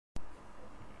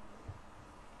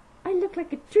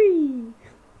look like a tree.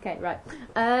 Okay, right.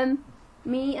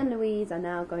 Me and Louise are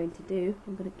now going to do.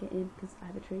 I'm gonna get in because I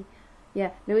have a tree.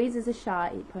 Yeah, Louise is a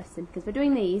shy person because we're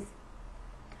doing these,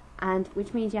 and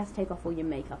which means you have to take off all your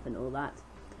makeup and all that.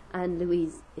 And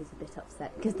Louise is a bit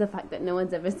upset because the fact that no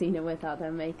one's ever seen her without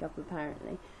her makeup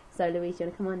apparently. So Louise, you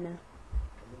wanna come on now?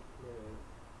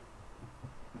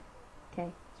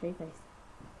 Okay, show your face.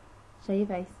 Show your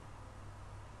face.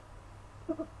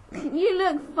 You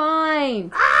look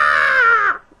fine.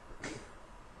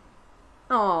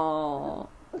 Aww.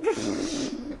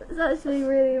 It's actually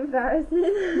really embarrassing.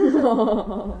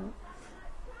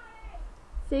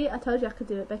 See, I told you I could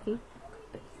do it, Becky.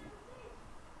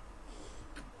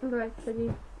 Alright, so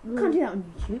you Can't do that on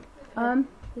YouTube.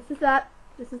 This is that.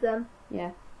 This is them.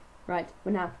 Yeah. Right.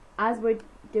 Well, now, as we're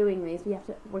doing these,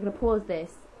 we're gonna pause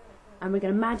this, and we're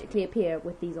gonna magically appear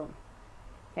with these on.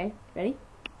 Okay. Ready?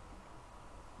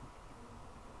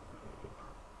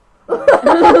 We have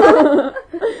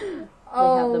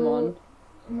them on.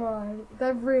 My,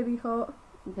 they're really hot.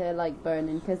 They're like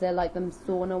burning because they're like them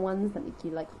sauna ones that make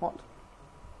you like hot.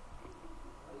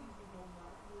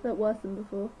 But worse than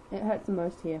before. It hurts the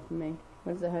most here for me.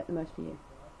 Where does it hurt the most for you?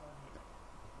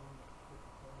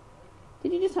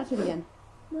 Did you just touch it again?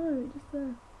 No, just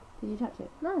there. Did you touch it?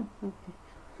 No. Okay.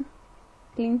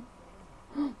 Clean.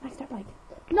 Back step bike.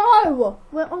 No!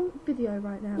 We're on video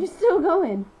right now. You're still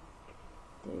going.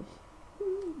 Douche.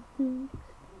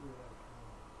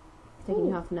 It's taking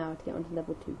you half an hour to get onto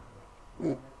level 2.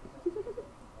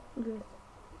 Okay.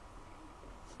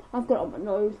 I've got it on my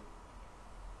nose.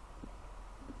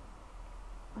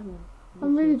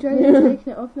 I'm really dreading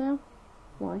taking it off now.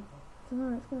 Why? I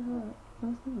don't know, it's gonna hurt. No,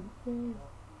 it's not. Yeah.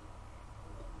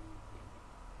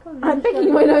 Come on, I'm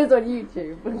picking my nose on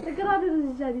YouTube. Look at how I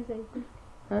do the shiny faces.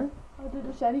 Huh? I'll do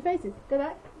the shiny faces. Go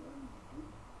back.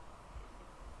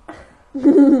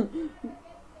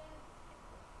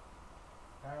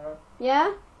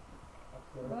 Yeah?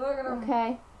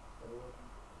 Okay.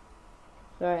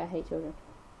 Sorry, I hate children.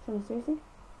 Someone seriously?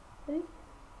 Ready?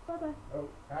 Bye bye. Oh,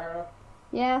 Tara.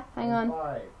 Yeah, hang on.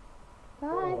 5, Bye.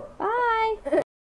 4, Bye.